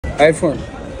iPhone?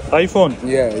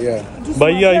 Yeah.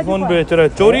 भाई iPhone बेच रहा है,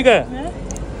 चोरी का है?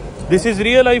 This is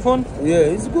real iPhone?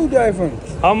 Yeah, it's good iPhone.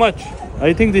 How much?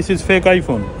 I think this is fake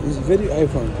iPhone. It's very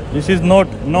iPhone. This is no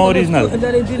original.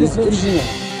 It's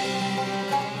original.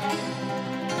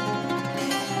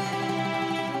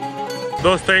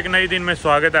 दोस्तों एक नई दिन में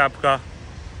स्वागत है आपका।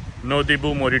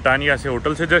 नौदीबू मोरिटानिया से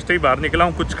होटल से जस्ट ही बाहर निकला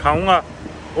हूँ, कुछ खाऊंगा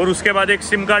और उसके बाद एक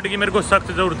सिम कार्ड की मेरे को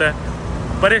सख्त ज़रूरत है।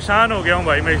 परेशान हो गया हूँ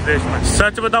भाई मैं इस देश में,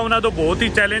 सच बताऊँ ना तो बहुत ही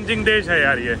चैलेंजिंग देश है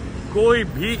यार ये। कोई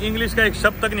भी इंग्लिश का एक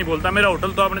शब्द तक नहीं बोलता। मेरा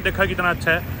होटल तो आपने देखा कितना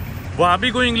अच्छा है, वहाँ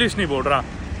भी कोई इंग्लिश नहीं बोल रहा।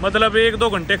 मतलब 1-2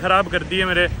 घंटे ख़राब कर दिए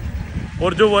मेरे।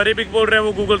 और जो वो अरेबिक बोल रहे हैं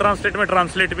वो गूगल ट्रांसलेट में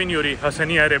ट्रांसलेट भी नहीं हो रही,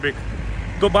 हसनी अरेबिक।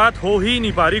 तो बात हो ही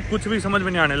नहीं पा रही, कुछ भी समझ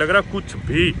में नहीं आने लग रहा, कुछ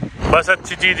भी। बस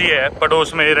अच्छी चीज़ ये है,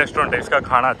 पड़ोस में ये रेस्टोरेंट है, इसका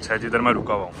खाना अच्छा है जिधर मैं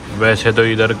रुका हुआ हूँ। वैसे तो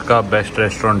इधर का बेस्ट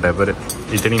रेस्टोरेंट है, पर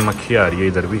इतनी मक्खी आ रही है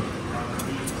इधर भी,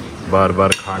 बार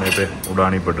बार खाने पे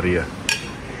उड़ानी पड़ रही है।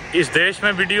 इस देश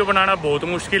में वीडियो बनाना बहुत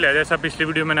मुश्किल है, जैसा पिछली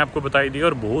वीडियो मैंने आपको बताई दी।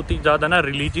 और बहुत ही ज़्यादा ना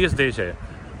रिलीजियस देश है।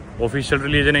 ऑफिशियल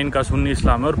रिलीजन है इनका सुन्नी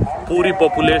इस्लाम है और पूरी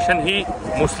पॉपुलेशन ही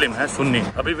मुस्लिम है, सुन्नी।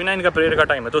 अभी भी ना इनका प्रेयर का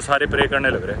टाइम है तो सारे प्रे करने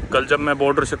लग रहे हैं। कल जब मैं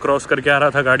बॉर्डर से क्रॉस करके आ रहा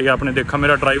था गाड़ी, आपने देखा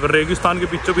मेरा ड्राइवर रेगिस्तान के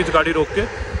बीचों बीच गाड़ी रोक के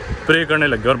प्रे करने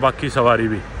लग गए और बाकी सवारी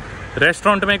भी।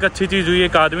 रेस्टोरेंट में एक अच्छी चीज़ हुई,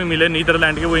 एक आदमी मिले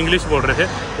नीदरलैंड के, वो इंग्लिश बोल रहे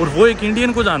थे और वो एक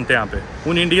इंडियन को जानते हैं यहाँ पे।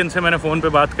 उन इंडियन से मैंने फ़ोन पे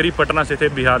बात करी, पटना से थे,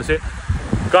 बिहार से।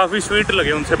 काफ़ी स्वीट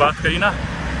लगे उनसे बात करी ना,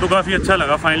 तो काफ़ी अच्छा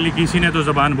लगा। फाइनली किसी ने तो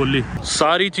ज़बान बोली।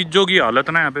 सारी चीज़ों की हालत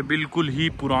ना यहाँ पे बिल्कुल ही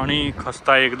पुरानी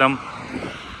खस्ता, एकदम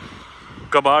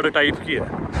कबाड़ टाइप की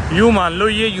है। यूँ मान लो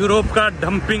ये यूरोप का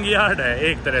डंपिंग यार्ड है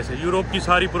एक तरह से। यूरोप की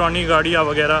सारी पुरानी गाड़ियाँ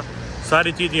वगैरह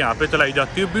सारी चीज़ यहाँ पे चलाई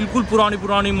जाती है, बिल्कुल पुरानी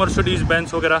पुरानी मर्सिडीज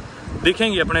बेंज वगैरह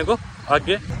दिखेंगी अपने को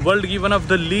आगे। वर्ल्ड की one of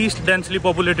the least densely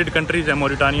populated countries है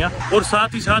मोरिटानिया, और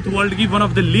साथ ही साथ वर्ल्ड की one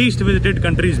of the least visited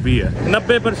countries भी है।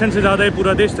 90% से ज़्यादा ये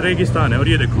पूरा देश रेगिस्तान है। और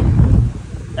ये देखो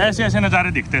ऐसे ऐसे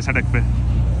नज़ारे दिखते हैं सड़क पे,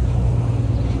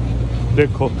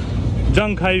 देखो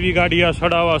जंग खाई हुई गाड़ियाँ,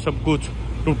 सड़ा हुआ सब कुछ,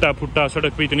 टूटा फूटा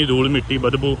सड़क पे, इतनी धूल मिट्टी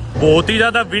बदबू। बहुत ही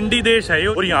ज्यादा विंडी देश है ये।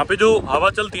 और यहाँ पे जो हवा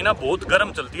चलती है ना बहुत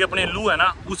गर्म चलती है, अपने लू है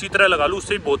ना उसी तरह लगा लू,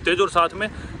 उससे बहुत तेज। और साथ में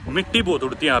मिट्टी बहुत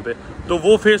उड़ती है यहाँ पे, तो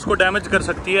वो फेस को डैमेज कर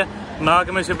सकती है। नाक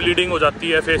में से ब्लीडिंग हो जाती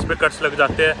है, फेस पे कट्स लग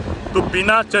जाते हैं। तो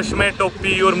बिना चश्मे,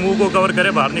 टोपी और मुंह को कवर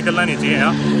करे बाहर निकलना नहीं चाहिए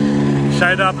यहाँ।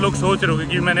 शायद आप लोग सोच रहे होंगे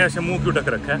कि मैंने ऐसे मुंह क्यों ढक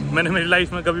रखा है। मैंने मेरी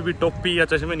लाइफ में कभी भी टोपी या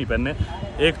चश्मे नहीं पहने।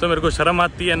 एक तो मेरे को शर्म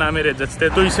आती है, ना मेरे जचते,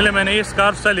 तो इसलिए मैंने ये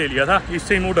स्कार्फ सा ले लिया था,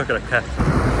 इससे ही मुंह ढक रखा है।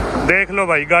 देख लो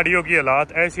भाई गाड़ियों की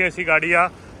हालात, ऐसी ऐसी गाड़ियाँ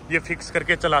ये फिक्स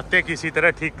करके चलाते हैं किसी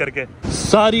तरह, ठीक करके।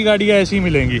 सारी गाड़ियाँ ऐसी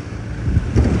मिलेंगी।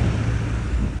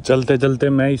 चलते चलते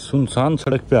मैं इस सुनसान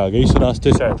सड़क पे आ गई। इस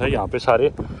रास्ते से आया था, यहाँ पे सारे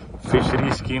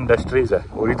फिशरीज की इंडस्ट्रीज है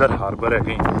और इधर हार्बर है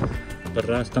कहीं,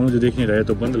 पर रास्ता मुझे देख नहीं रहा है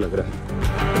तो बंद लग रहा है।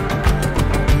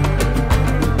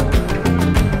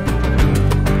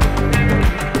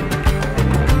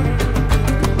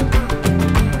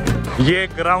 ये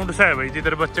ग्राउंड सा है भाई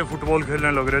जिधर बच्चे फुटबॉल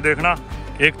खेलने लग रहे हैं। देखना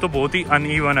एक तो बहुत ही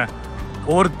अनइवन है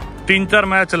और 3-4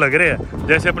 मैच लग रहे हैं,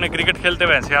 जैसे अपने क्रिकेट खेलते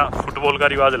वैसे यहाँ फुटबॉल का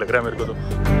रिवाज लग रहा है मेरे को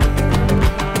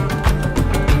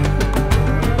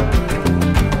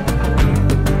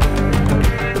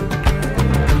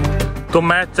तो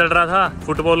मैच चल रहा था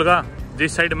फुटबॉल का।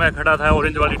 जिस साइड मैं खड़ा था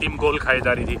ऑरेंज वाली टीम गोल खाई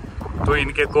जा रही थी, तो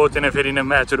इनके कोच ने फिर इन्हें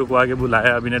मैच रुकवा के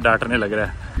बुलाया, अब इन्हें डांटने लग रहा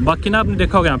है। बाकी ना आपने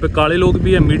देखा होगा यहाँ पे काले लोग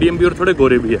भी है, मीडियम भी और थोड़े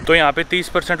गोरे भी है। तो यहाँ पे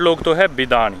 30% लोग तो है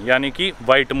बिदान, यानी कि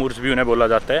वाइट मूर्स भी उन्हें बोला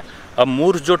जाता है। अब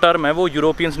मूर्स जो टर्म है वो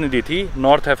यूरोपियंस ने दी थी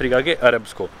नॉर्थ अफ्रीका के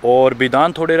अरब्स को, और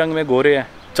बिदान थोड़े रंग में गोरे हैं।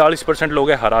 40%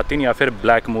 लोग है हरातीन या फिर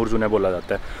ब्लैक मूर्स उन्हें बोला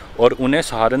जाता है, और उन्हें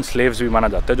सहारन स्लेव्स भी माना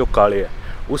जाता है जो काले है।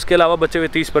 उसके अलावा बचे हुए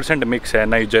 30% मिक्स है,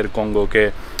 नाइजर, कोंगो के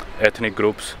एथनिक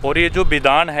ग्रुप्स। और ये जो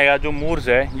बिदान है या जो मूर्स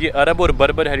है ये अरब और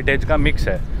बर्बर हेरिटेज का मिक्स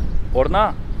है। और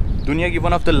ना दुनिया की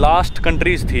one of the last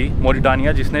countries थी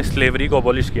मोरिटानिया जिसने स्लेवरी को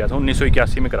अबॉलिश किया था,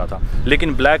 1981 में करा था।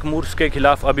 लेकिन ब्लैक मूर्स के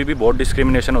खिलाफ अभी भी बहुत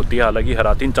डिस्क्रिमिनेशन होती है। हालांकि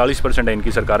हरातीन 40% है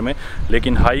इनकी सरकार में,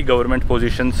 लेकिन हाई गवर्नमेंट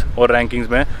पोजीशंस और रैंकिंग्स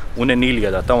में उन्हें नहीं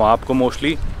लिया जाता। वहाँ आपको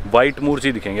मोस्टली वाइट मूर्स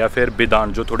ही दिखेंगे या फिर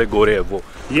बिदान जो थोड़े गोरे है वो।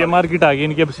 ये मार्केट आ गई,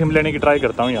 इनकी अब सिम लेने की ट्राई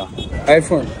करता हूँ यहाँ।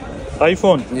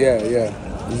 IPhone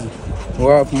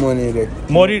What money there?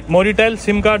 Moritel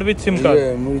SIM card with SIM card.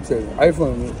 Yeah, Moritel.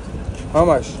 iPhone. How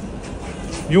much?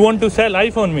 You want to sell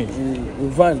iPhone me?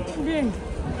 Van.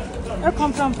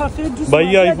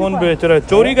 भाई iPhone बेच रहा है,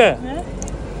 चोरी का है?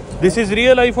 This is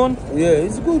real iPhone? Yeah,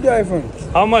 it's good iPhone.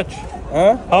 How much?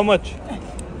 Huh? How much?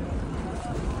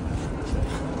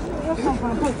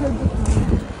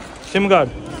 SIM card.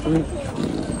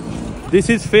 This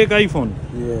is fake iPhone.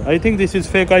 Yeah. I think this is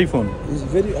fake iPhone. It's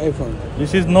very iPhone.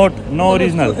 This is no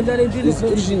original. It's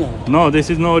original. No, this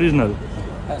is no original.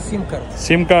 SIM card.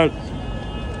 SIM card.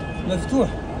 مفتوح.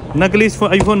 नकली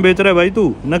iPhone बेच रहा है भाई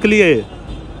तू, नकली है ये।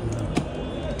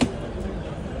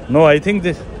 No I think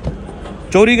this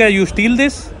चोरी का, you steel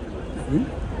this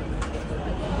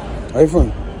iPhone.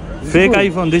 Fake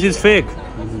iPhone, this is fake,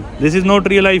 this is not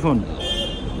real iPhone.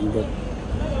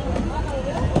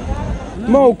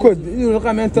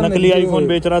 नकली आईफोन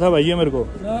बेच रहा था भाई ये मेरे को,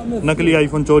 नकली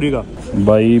आईफोन चोरी का।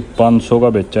 भाई 500 का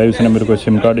बेचा है उसने मेरे को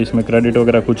सिम कार्ड, इसमें क्रेडिट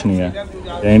वगैरह कुछ नहीं है।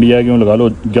 इंडिया क्यों लगा लो,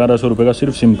 1100 रुपये का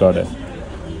सिर्फ सिम कार्ड है।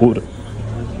 और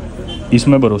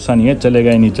इसमें भरोसा नहीं है,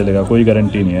 चलेगा ही नहीं चलेगा, कोई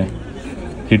गारंटी नहीं है,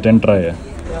 हिट एंड ट्राई है।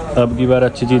 अब की बार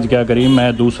अच्छी चीज़ क्या करी,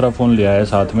 मैं दूसरा फ़ोन ले आया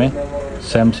साथ में,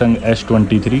 सैमसंग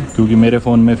S23, क्योंकि मेरे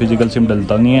फ़ोन में फ़िजिकल सिम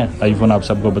डलता नहीं है। आईफोन आप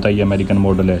सबको बताइए अमेरिकन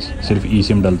मॉडल है, सिर्फ ई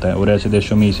सिम डलता है, और ऐसे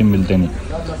देशों में ई सिम मिलते नहीं।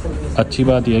 अच्छी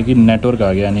बात यह है कि नेटवर्क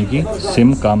आ गया, यानी कि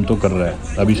सिम काम तो कर रहा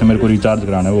है। अभी से मेरे को रिचार्ज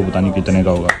कराना है, वो पता नहीं कितने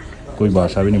का होगा, कोई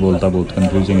भाषा भी नहीं बोलता, बहुत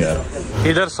कंफ्यूजिंग यार।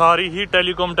 इधर सारी ही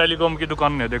टेलीकॉम की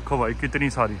दुकान है, देखो भाई कितनी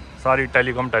सारी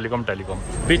टेलीकॉम।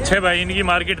 पीछे भाई इनकी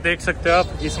मार्केट देख सकते हो आप,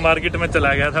 इस मार्केट में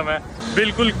चला गया था मैं,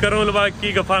 बिल्कुल करोल बाग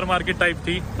की गफार मार्केट टाइप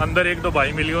थी। अंदर एक दो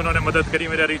भाई मिली, उन्होंने मदद करी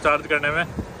मेरा रिचार्ज करने में,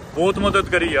 बहुत मदद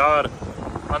करी यार।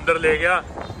 अंदर ले गया,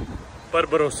 पर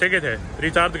भरोसे के थे,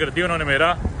 रिचार्ज कर दिया उन्होंने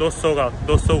मेरा 200 का,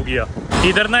 200 हो गया।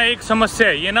 इधर ना एक समस्या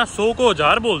है, ये ना 100 को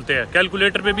 1000 बोलते हैं,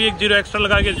 कैलकुलेटर पे भी एक जीरो एक्स्ट्रा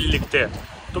लगा के लिखते हैं।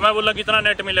 तो मैं बोला कितना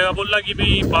नेट मिलेगा, बोला कि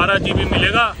भाई 12 GB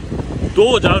मिलेगा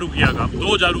 2000 रुपया का।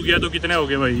 2000 रुपया तो कितने हो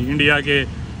गए भाई, इंडिया के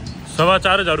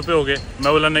 4500 रुपये हो गए।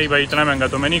 मैं बोला नहीं भाई इतना महंगा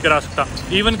तो मैं नहीं करा सकता।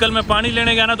 इवन कल मैं पानी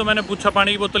लेने गया ना, तो मैंने पूछा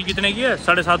पानी की बोतल कितने की है,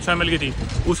 750 ml की थी,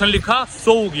 उसने लिखा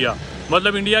 100 हो गया,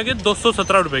 मतलब इंडिया के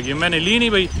 217 रुपये की। मैंने ली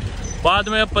नहीं भाई, बाद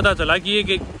में अब पता चला कि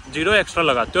ये जीरो एक्स्ट्रा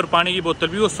लगाते, और पानी की बोतल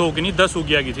भी वो 100 की नहीं 10 हो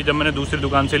गया की थी जब मैंने दूसरी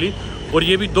दुकान से ली, और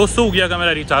ये भी 200 हो गया का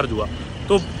मेरा रिचार्ज हुआ।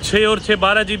 तो 6 और 6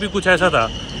 12 GB कुछ ऐसा था,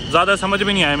 ज़्यादा समझ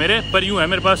में नहीं आया मेरे, पर यूँ है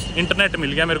मेरे पास इंटरनेट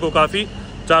मिल गया मेरे को काफ़ी,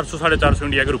 400 450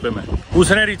 इंडिया के रुपए में।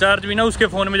 उसने रिचार्ज भी ना उसके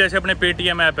फ़ोन में, जैसे अपने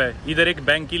पेटीएम ऐप है, इधर एक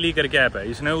बैंक की ली करके ऐप है,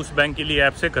 इसने उस बैंक की ली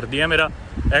ऐप से कर दिया मेरा।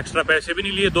 एक्स्ट्रा पैसे भी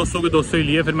नहीं लिए, 200 के 200 ही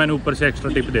लिए, फिर मैंने ऊपर से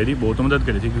एक्स्ट्रा टिप दे दी। बहुत मदद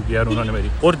करी थी क्योंकि यार उन्होंने मेरी।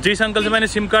 और जिस अंकल से मैंने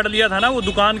सिम कार्ड लिया था ना, वो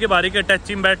दुकान के बाहर के टच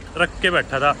सिम रख के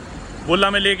बैठा था, बोला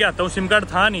मैं लेके आता हूँ। सिम कार्ड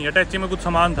था नहीं, अटैची में कुछ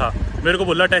सामान था, मेरे को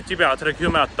बोला अटैची पे हाथ रखियो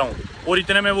मैं आता हूँ। और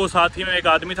इतने में वो साथ ही में एक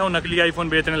आदमी था, वो नकली आईफोन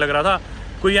बेचने लग रहा था।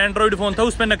 कोई एंड्रॉइड फ़ोन था,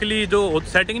 उस पर नकली जो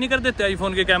सेटिंग नहीं कर देते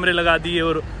आईफोन के, कैमरे लगा दिए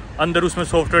और अंदर उसमें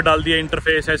सॉफ्टवेयर डाल दिया,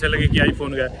 इंटरफेस ऐसे लगे कि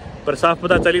आईफोन का है। पर साफ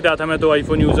पता चल ही रहा था मैं तो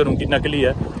आईफोन यूज़र हूँ कि नकली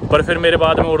है। पर फिर मेरे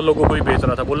बाद में और लोगों को ही बेच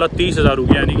रहा था, बोला 30,000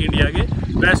 रुपये, यानी कि इंडिया के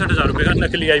 65,000 रुपये का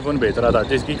नकली आईफोन बेच रहा था,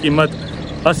 जिसकी कीमत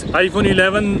आईफोन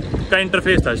 11 का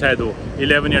इंटरफेस था शायद, वो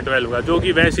 11 या 12 का, जो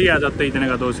कि वैसे ही आ जाता है इतने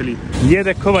का। तो इसलिए ये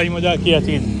देखो भाई मजाक किया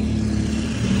चीज़,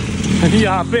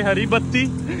 यहाँ पे हरी बत्ती,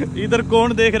 इधर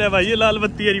कौन देख रहा है भाई, ये लाल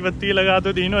बत्ती हरी बत्ती लगा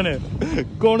तो थी इन्होंने,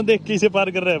 कौन देख के इसे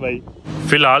पार कर रहा है भाई।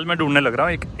 फिलहाल मैं ढूंढने लग रहा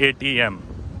हूँ एक ATM,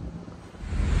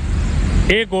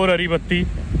 एक और हरी बत्ती।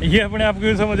 ये अपने आप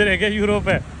को समझ रहे क्या यूरोप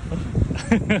है?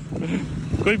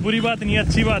 कोई बुरी बात नहीं है,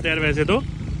 अच्छी बात है यार वैसे तो,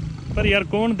 पर यार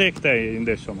कौन देखता है इन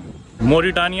देशों में।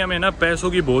 मोरिटानिया में ना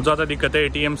पैसों की बहुत ज़्यादा दिक्कत है,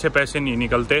 ATM से पैसे नहीं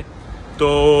निकलते।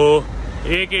 तो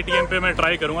एक ATM पे मैं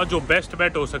ट्राई करूँगा, जो बेस्ट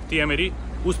बेट हो सकती है मेरी,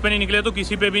 उस पे नहीं निकले तो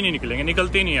किसी पे भी नहीं निकलेंगे,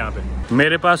 निकलते ही नहीं यहाँ पे।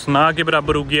 मेरे पास ना के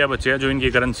बराबर रुपया बचे हैं, जो इनकी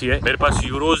करेंसी है। मेरे पास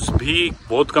यूरोज भी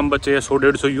बहुत कम बचे हैं,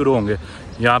 100-150 यूरो होंगे।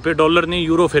 यहाँ पे डॉलर नहीं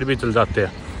यूरो फिर भी चल जाते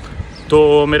हैं।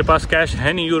 तो मेरे पास कैश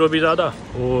है नहीं, यूरो भी ज़्यादा,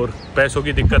 और पैसों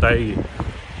की दिक्कत आएगी।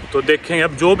 तो देखेंगे,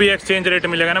 अब जो भी एक्सचेंज रेट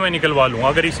मिलेगा ना मैं निकलवा लूँगा,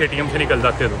 अगर इस ATM से निकल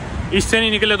जाते तो। इससे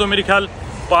नहीं निकले तो मेरे ख्याल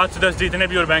 5-10 जितने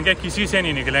भी और बैंक है किसी से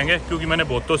नहीं निकलेंगे, क्योंकि मैंने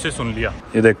बहुतों से सुन लिया।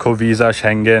 ये देखो वीज़ा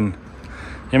शेंगन,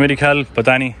 ये मेरी ख्याल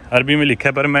पता नहीं अरबी में लिखा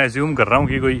है, पर मैं एज्यूम कर रहा हूँ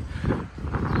कि कोई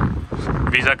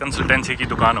वीज़ा कंसल्टेंसी की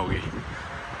दुकान होगी।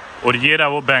 और ये रहा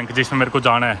वो बैंक जिसमें मेरे को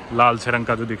जाना है, लाल से रंग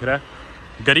का जो दिख रहा है।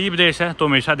 गरीब देश है तो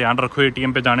हमेशा ध्यान रखो,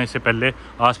 ATM पे जाने से पहले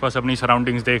आसपास अपनी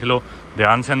सराउंडिंग्स देख लो,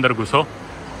 ध्यान से अंदर घुसो।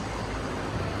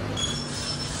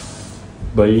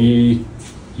 भाई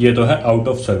ये तो है आउट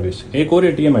ऑफ सर्विस। एक और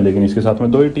ATM है, लेकिन इसके साथ में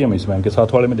 2 ATM है इस बैंक के।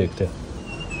 साथ वाले में देखते हैं,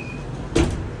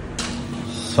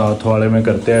 साथ वाले में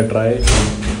करते हैं ट्राई,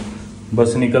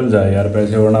 बस निकल जाए यार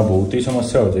पैसे, वरना बहुत ही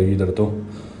समस्या हो जाएगी इधर तो।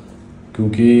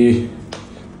 क्योंकि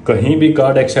कहीं भी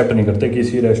कार्ड एक्सेप्ट नहीं करते,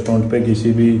 किसी रेस्टोरेंट पे,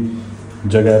 किसी भी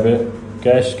जगह पे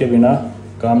कैश के बिना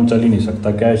काम चल ही नहीं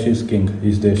सकता। कैश इज किंग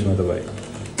इस देश में तो भाई।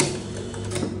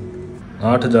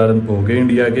 8,000 हो गए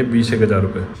इंडिया के, 20,000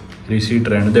 रुपये। रिसीट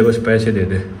रहने दे, बस पैसे दे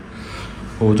दे,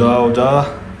 हो जा।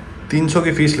 300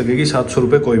 की फ़ीस लगेगी, 700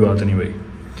 रुपये, कोई बात नहीं भाई,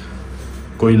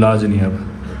 कोई इलाज नहीं,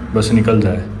 अब बस निकल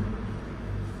जाए।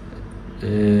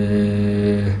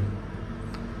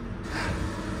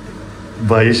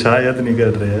 भाई शायद नहीं कर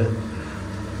रहे हैं,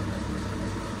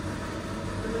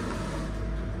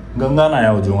 गंगा नहाया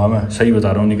हो जाऊंगा मैं, सही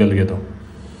बता रहा हूँ, निकल के तो।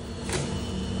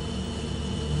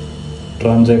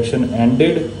 Transaction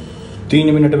ended.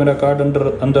 3 मिनट मेरा कार्ड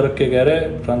अंदर रख के कह रहा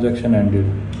है ट्रांजैक्शन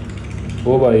एंडेड।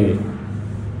 ओ भाई,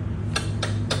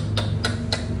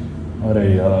 अरे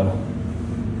यार,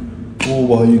 ओ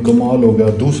भाई कमाल हो गया।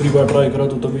 दूसरी बार ट्राई करा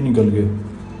तो तभी निकल गए।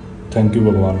 थैंक यू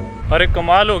भगवान। अरे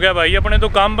कमाल हो गया भाई, अपने तो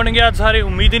काम बन गया आज सारे।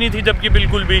 उम्मीद ही नहीं थी, जबकि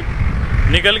बिल्कुल भी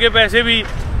निकल के पैसे भी,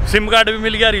 सिम कार्ड भी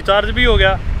मिल गया, रिचार्ज भी हो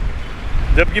गया,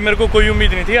 जबकि मेरे को कोई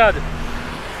उम्मीद नहीं थी आज।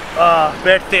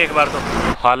 बैठते एक बार तो।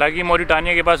 हालांकि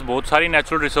मॉरिटानिया के पास बहुत सारी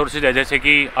नेचुरल रिसोर्सेज है, जैसे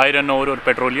कि आयरन ओर और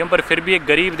पेट्रोलियम, पर फिर भी एक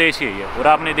गरीब देश ही है और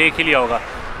आपने देख ही लिया होगा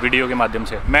वीडियो के माध्यम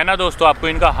से। मैं ना दोस्तों आपको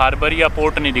इनका हार्बर या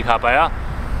पोर्ट नहीं दिखा पाया,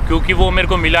 क्योंकि वो मेरे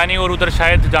को मिला नहीं और उधर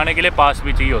शायद जाने के लिए पास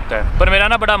भी चाहिए होता है। पर मेरा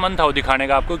ना बड़ा मन था वो दिखाने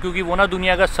का आपको, क्योंकि वो ना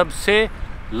दुनिया का सबसे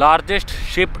लार्जेस्ट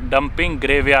शिप डंपिंग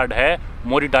ग्रेवयार्ड है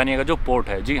मॉरिटानिया का जो पोर्ट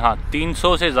है। जी हाँ,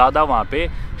 300 से ज़्यादा वहाँ पे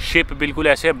शिप बिल्कुल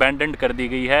ऐसे अबैंडन कर दी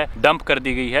गई है, डंप कर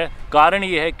दी गई है। कारण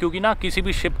ये है क्योंकि ना किसी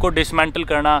भी शिप को डिसमेंटल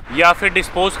करना या फिर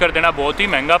डिस्पोज कर देना बहुत ही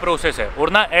महंगा प्रोसेस है।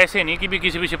 और ना ऐसे नहीं कि भी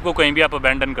किसी भी शिप को कहीं भी आप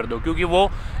अबैंडन कर दो, क्योंकि वो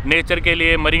नेचर के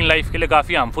लिए, मरीन लाइफ के लिए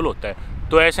काफ़ी हार्मफुल होता है।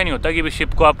 तो ऐसे नहीं होता कि भी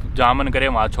शिप को आप जहाँ मन करे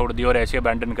वहाँ छोड़ दिया और ऐसे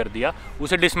अबैंडन कर दिया,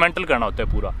 उसे डिसमेंटल करना होता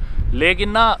है पूरा। लेकिन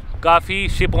ना काफ़ी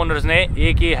शिप ओनर्स ने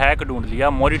एक ये हैक ढूंढ लिया।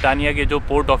 मॉरिटानिया के जो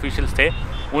पोर्ट ऑफिशियल्स थे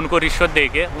उनको रिश्वत दे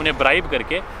के, उन्हें ब्राइब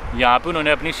करके यहाँ पे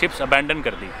उन्होंने अपनी शिप्स अबैंडन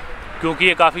कर दी, क्योंकि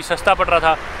ये काफ़ी सस्ता पड़ रहा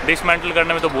था। डिसमेंटल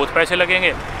करने में तो बहुत पैसे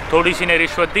लगेंगे, थोड़ी सी ने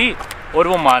रिश्वत दी और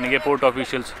वो मान गए पोर्ट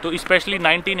ऑफिशियल्स। तो स्पेशली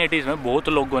 1980s में बहुत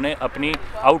लोगों ने, अपनी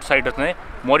आउटसाइडर्स ने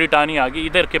मॉरिटानिया आगे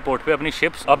इधर के पोर्ट पे अपनी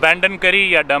शिप्स अबैंडन करी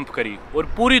या डंप करी। और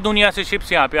पूरी दुनिया से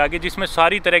शिप्स यहाँ पे आ गई, जिसमें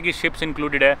सारी तरह की शिप्स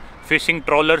इंक्लूडेड है। फिशिंग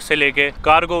ट्रॉलर से लेके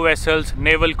कार्गो वेसल्स,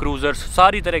 नेवल क्रूजर्स,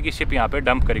 सारी तरह की शिप यहाँ पे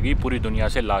डंप करी गई पूरी दुनिया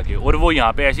से ला के। और वो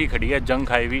यहाँ पे ऐसी खड़ी है, जंग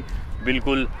खाई हुई,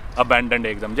 बिल्कुल अबैंडन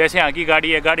एकदम। जैसे यहाँ की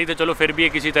गाड़ी है, गाड़ी तो चलो फिर भी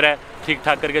किसी तरह ठीक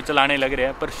ठाक करके चलाने लग रहे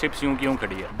हैं, पर शिप्स यूं की यूं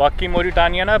खड़ी है। बाकी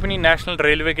मॉरिटानिया ना अपनी नेशनल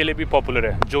रेलवे के लिए भी पॉपुलर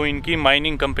है, जो इनकी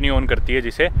माइनिंग कंपनी ओन करती है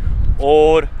जिसे।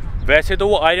 और वैसे तो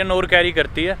वो आयरन ओर कैरी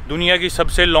करती है। दुनिया की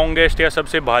सबसे लॉन्गेस्ट या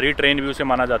सबसे भारी ट्रेन भी उसे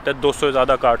माना जाता है, 200 से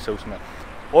ज़्यादा कार्ड्स है उसमें।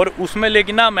 और उसमें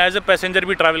लेकिन ना हम एज ए पैसेंजर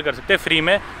भी ट्रैवल कर सकते हैं फ्री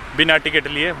में, बिना टिकट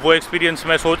लिए। वो एक्सपीरियंस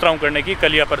मैं सोच रहा हूँ करने की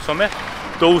कल या परसों में।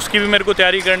 तो उसकी भी मेरे को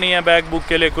तैयारी करनी है, बैग बुक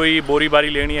के लिए कोई बोरी बारी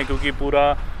लेनी है, क्योंकि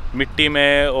पूरा मिट्टी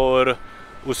में और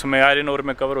उसमें आयरन ओर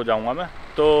में कवर हो जाऊंगा मैं।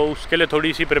 तो उसके लिए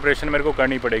थोड़ी सी प्रिपरेशन मेरे को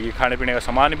करनी पड़ेगी। खाने पीने का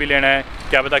सामान भी लेना है,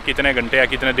 क्या पता कितने घंटे या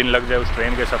कितने दिन लग जाए उस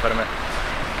ट्रेन के सफ़र में।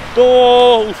 तो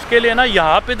उसके लिए ना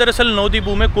यहाँ पे दरअसल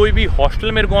नौदीबू में कोई भी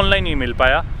हॉस्टल मेरे को ऑनलाइन नहीं मिल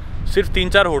पाया। सिर्फ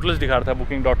 3-4 होटल्स दिखा रहा था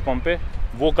booking.com पे,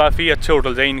 वो काफ़ी अच्छे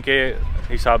होटल्स हैं इनके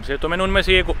हिसाब से। तो मैंने उनमें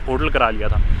से एक होटल करा लिया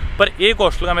था, पर एक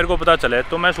हॉस्टल का मेरे को पता चला है,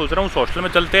 तो मैं सोच रहा हूँ उस हॉस्टल में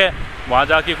चलते हैं, वहाँ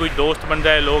जाके कोई दोस्त बन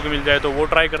जाए, लोग मिल जाए, तो वो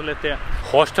ट्राई कर लेते हैं।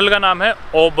 हॉस्टल का नाम है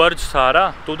ओबर्ज सहारा।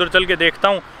 तो उधर चल के देखता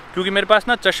हूँ, क्योंकि मेरे पास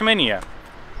ना चश्मे नहीं है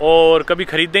और कभी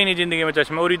खरीदे ही नहीं ज़िंदगी में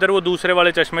चश्मे। और इधर वो दूसरे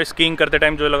वाले चश्मे स्कीइंग करते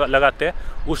टाइम जो लगाते हैं,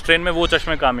 उस ट्रेन में वो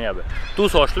चश्मे कामयाब है। तो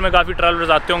उस हॉस्टल में काफ़ी ट्रैवलर्स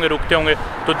आते होंगे, रुकते होंगे,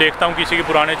 तो देखता हूँ किसी के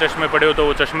पुराने चश्मे पड़े हो तो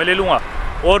वो चश्मे ले लूँगा।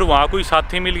 और वहाँ कोई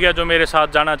साथी मिल गया जो मेरे साथ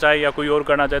जाना चाहे या कोई और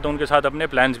करना चाहे, तो उनके साथ अपने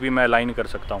प्लान्स भी मैं अलाइन कर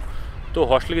सकता हूँ। तो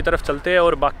हॉस्टल की तरफ चलते हैं।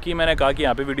 और बाकी मैंने कहा कि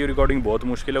यहाँ पे वीडियो रिकॉर्डिंग बहुत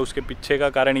मुश्किल है, उसके पीछे का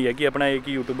कारण ये है कि अपना एक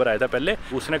ही यूट्यूबर आया था पहले,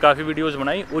 उसने काफ़ी वीडियोस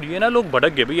बनाई और ये ना लोग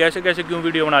भड़क गए, भाई ऐसे कैसे क्यों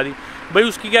वीडियो बना दी। भाई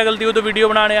उसकी क्या गलती हो, तो वीडियो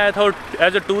बनाने आया था और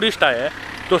एज ए टूरिस्ट आया है,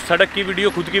 तो सड़क की वीडियो,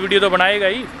 खुद की वीडियो तो बनाएगा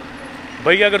ही।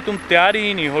 भाई अगर तुम तैयार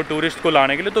ही नहीं हो टूरिस्ट को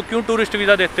लाने के लिए, तो क्यों टूरिस्ट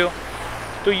वीज़ा देते हो।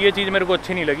 तो ये चीज़ मेरे को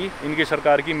अच्छी नहीं लगी इनकी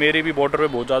सरकार की। मेरे भी बॉर्डर पे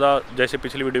बहुत ज़्यादा, जैसे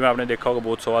पिछली वीडियो में आपने देखा होगा,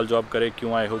 बहुत सवाल जवाब करे,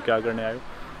 क्यों आए हो, क्या करने आए हो।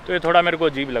 तो ये थोड़ा मेरे को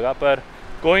अजीब लगा, पर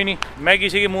कोई नहीं, मैं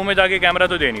किसी के मुंह में जाके कैमरा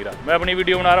तो दे नहीं रहा। मैं अपनी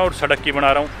वीडियो बना रहा हूँ और सड़क की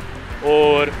बना रहा हूँ,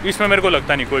 और इसमें मेरे को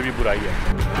लगता नहीं कोई भी बुराई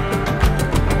है।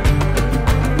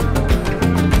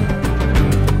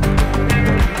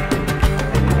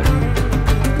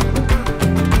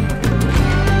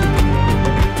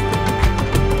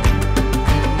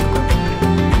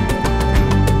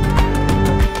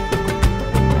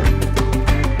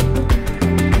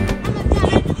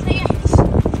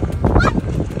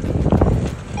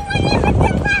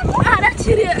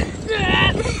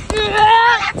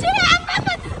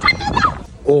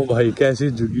 ओ भाई कैसी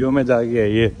झुगियों में जाके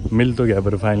है ये, मिल तो गया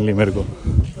पर फाइनली मेरे को,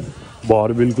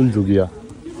 बाहर बिल्कुल झुगिया।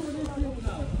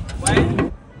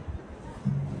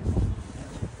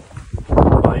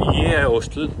 भाई ये है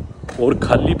हॉस्टल और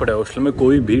खाली पड़ा है। हॉस्टल में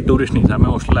कोई भी टूरिस्ट नहीं था। मैं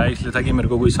हॉस्टल आया इसलिए था कि मेरे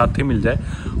को कोई साथी मिल जाए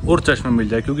और चश्मे मिल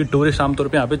जाए, क्योंकि टूरिस्ट आमतौर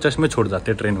पे यहाँ पे चश्मे छोड़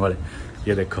जाते हैं ट्रेन वाले।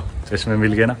 ये देखो चश्मे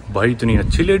मिल गए ना भाई, इतनी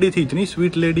अच्छी लेडी थी, इतनी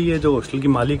स्वीट लेडी है जो हॉस्टल की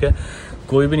मालिक है।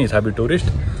 कोई भी नहीं था अभी टूरिस्ट,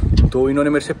 तो इन्होंने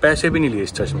मेरे से पैसे भी नहीं लिए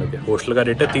इस चश्मे के। हॉस्टल का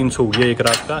रेट है 300 हो गया एक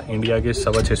रात का, इंडिया के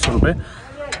 650 रुपये।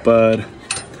 पर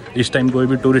इस टाइम कोई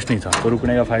भी टूरिस्ट नहीं था, तो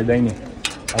रुकने का फ़ायदा ही नहीं।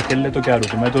 अकेले तो क्या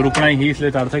रुकूँ, मैं तो रुकना ही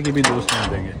इसलिए चाहता था कि भी दोस्त मिल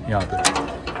देंगे यहाँ पे।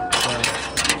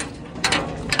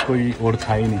 कोई और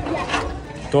था ही नहीं,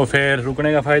 तो फिर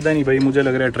रुकने का फ़ायदा नहीं भाई। मुझे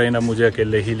लग रहा है ट्रेन अब मुझे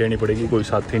अकेले ही लेनी पड़ेगी, कोई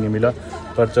साथी नहीं मिला।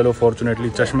 पर चलो फॉर्चुनेटली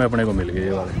चश्मे अपने को मिल गए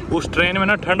ये वाले। उस ट्रेन में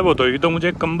ना ठंड बहुत होगी, तो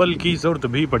मुझे कंबल की ज़रूरत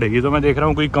भी पड़ेगी। तो मैं देख रहा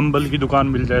हूँ कोई कंबल की दुकान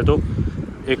मिल जाए तो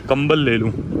एक कंबल ले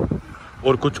लूँ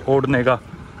और कुछ ओढ़ने का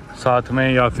साथ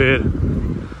में, या फिर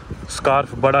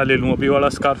स्कार्फ बड़ा ले लूँ। अभी वाला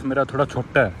स्कार्फ मेरा थोड़ा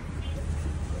छोटा है।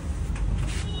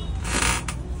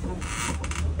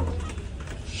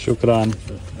 शुक्रान,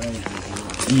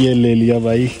 ये ले लिया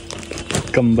भाई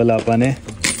कंबल आपा ने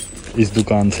इस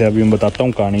दुकान से। अभी मैं बताता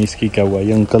हूँ कहानी इसकी क्या हुआ।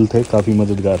 ये अंकल थे काफ़ी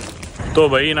मददगार। तो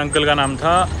भाई इन अंकल का नाम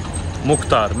था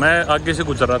मुख्तार। मैं आगे से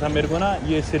गुजर रहा था, मेरे को ना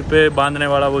ये सिर पे बांधने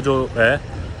वाला वो जो है,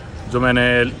 जो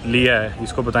मैंने लिया है,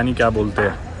 इसको पता नहीं क्या बोलते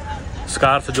हैं,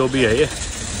 स्कार्फ जो भी है ये,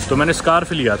 तो मैंने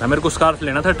स्कार्फ लिया था। मेरे को स्कार्फ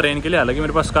लेना था ट्रेन के लिए। हालांकि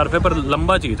मेरे पास स्कार्फ है पर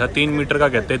लंबा चाहिए था, 3 मीटर का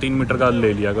कहते हैं, 3 मीटर का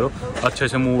ले लिया करो, अच्छे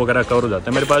से मुंह वगैरह कवर हो जाता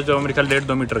है। मेरे पास जो मेरे ख्याल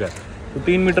 1.5-2 मीटर का है, तो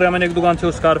 3 मीटर का मैंने एक दुकान से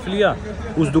वो स्कार्फ लिया।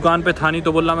 उस दुकान पे था नहीं,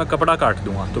 तो बोला मैं कपड़ा काट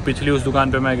दूंगा। तो पिछली उस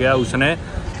दुकान पे मैं गया, उसने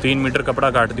 3 मीटर कपड़ा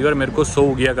काट दिया और मेरे को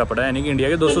 100 गया कपड़ा, यानी कि इंडिया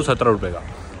के 217 रुपये का।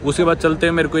 उसके बाद चलते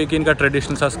हुए मेरे को एक इनका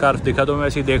ट्रेडिशनल सा स्कार्फ दिखा, तो मैं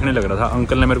ऐसे ही देखने लग रहा था।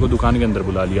 अंकल ने मेरे को दुकान के अंदर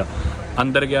बुला लिया।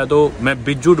 अंदर गया तो मैं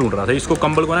बिज्जू ढूंढ रहा था। इसको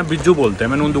कंबल को ना बिज्जू बोलते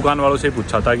हैं। मैंने उन दुकान वालों से ही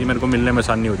पूछा था कि मेरे को मिलने में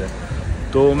आसानी हो जाए,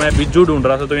 तो मैं बिज्जू ढूंढ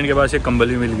रहा था। तो इनके पास एक कंबल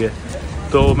भी मिल गए।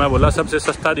 तो मैं बोला सबसे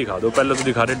सस्ता दिखा दो। पहले तो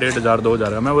दिखा रहे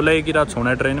 1,500-2,000 का। मैं बोला एक ही रात सोना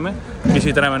है ट्रेन में,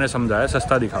 किसी तरह मैंने समझाया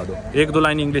सस्ता दिखा दो। 1-2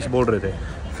 लाइन इंग्लिश बोल रहे थे।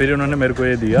 फिर उन्होंने मेरे को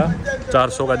ये दिया,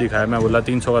 400 का दिखाया। मैं बोला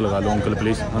 300 का लगा लो अंकल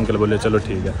प्लीज़। अंकल बोले चलो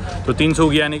ठीक है। तो 300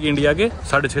 गया, यानी कि इंडिया के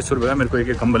 650 रुपये का मेरे को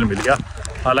एक कंबल मिल गया।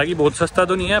 हालांकि बहुत सस्ता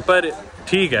तो नहीं है, पर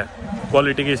ठीक है,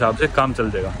 क्वालिटी के हिसाब से काम चल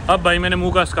जाएगा। अब भाई मैंने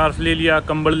मुँह का स्कार्फ ले लिया,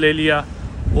 कंबल ले लिया,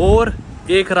 और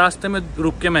एक रास्ते में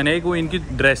रुक के मैंने एक वो इनकी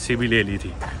ड्रेस सी भी ले ली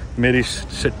थी, मेरी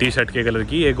टी-शर्ट के कलर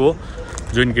की। एक वो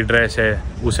जो इनकी ड्रेस है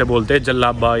उसे बोलते हैं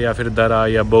जल्लाबा या फिर दरा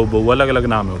या बो, अलग अलग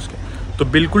नाम है उसके। तो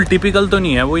बिल्कुल टिपिकल तो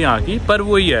नहीं है वो यहाँ की, पर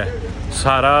वही है,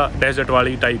 सारा डेजर्ट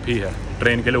वाली टाइप ही है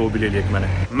ट्रेन के लिए। वो भी ले लिया मैंने।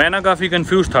 मैं ना काफ़ी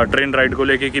कंफ्यूज था ट्रेन राइड को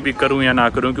लेके कि भी करूँ या ना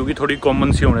करूँ, क्योंकि थोड़ी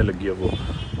कॉमन सी होने लगी है वो।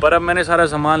 पर अब मैंने सारा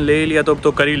सामान ले लिया, तो अब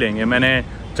तो कर ही लेंगे। मैंने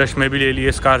चश्मे भी ले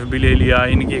लिए, स्कार्फ भी ले लिया,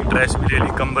 इनकी एक ड्रेस भी ले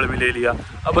ली, कंबल भी ले लिया।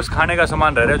 अब बस खाने का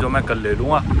सामान रह रहा है जो मैं कल ले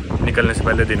लूँगा निकलने से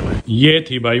पहले दिन में। ये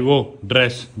थी भाई वो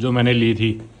ड्रेस जो मैंने ली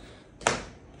थी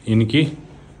इनकी,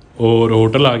 और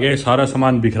होटल आ गए। सारा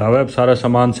सामान बिखरा हुआ है, अब सारा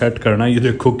सामान सेट करना। ये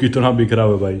देखो कितना बिखरा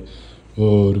हुआ है भाई,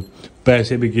 और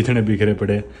पैसे भी कितने बिखरे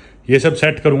पड़े। ये सब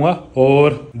सेट करूँगा।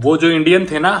 और वो जो इंडियन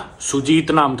थे ना,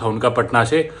 सुजीत नाम था उनका, पटना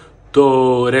से,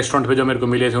 तो रेस्टोरेंट पे जो मेरे को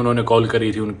मिले थे, उन्होंने कॉल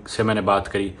करी थी, उनसे मैंने बात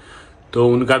करी। तो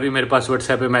उनका भी मेरे पास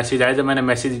व्हाट्सएप पे मैसेज आया। जब मैंने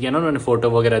मैसेज किया ना, उन्होंने फ़ोटो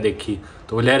वगैरह देखी,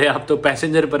 तो बोले अरे आप तो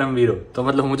पैसेंजर परमवीर हो। तो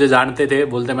मतलब मुझे जानते थे।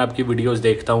 बोलते मैं आपकी वीडियोस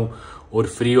देखता हूँ, और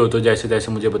फ्री हो तो जैसे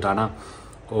तैसे मुझे बताना।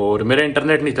 और मेरा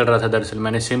इंटरनेट नहीं चल रहा था दरअसल,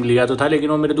 मैंने सिम लिया तो था, लेकिन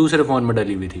वो मेरे दूसरे फ़ोन में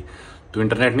डली हुई थी, तो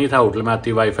इंटरनेट नहीं था। होटल में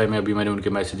आती वाईफाई में अभी मैंने उनके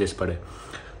मैसेजेस पढ़े।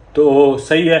 तो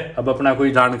सही है, अब अपना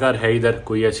कोई जानकार है इधर,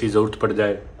 कोई ऐसी ज़रूरत पड़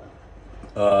जाए,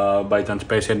 बाई चांस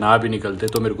पैसे ना भी निकलते,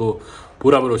 तो मेरे को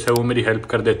पूरा भरोसा है वो मेरी हेल्प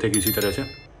कर देते किसी तरह से।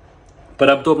 पर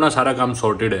अब तो अपना सारा काम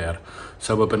सॉर्टेड है यार।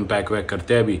 सब अपन पैक वैक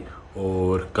करते हैं अभी,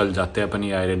 और कल जाते हैं अपन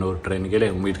ये आयरन और ट्रेन के लिए।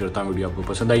 उम्मीद करता हूँ वीडियो आपको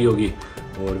पसंद आई होगी,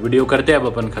 और वीडियो करते हैं अब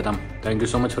अपन ख़त्म। Thank you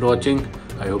so much for watching.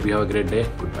 I hope you have a great day.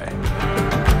 Good bye.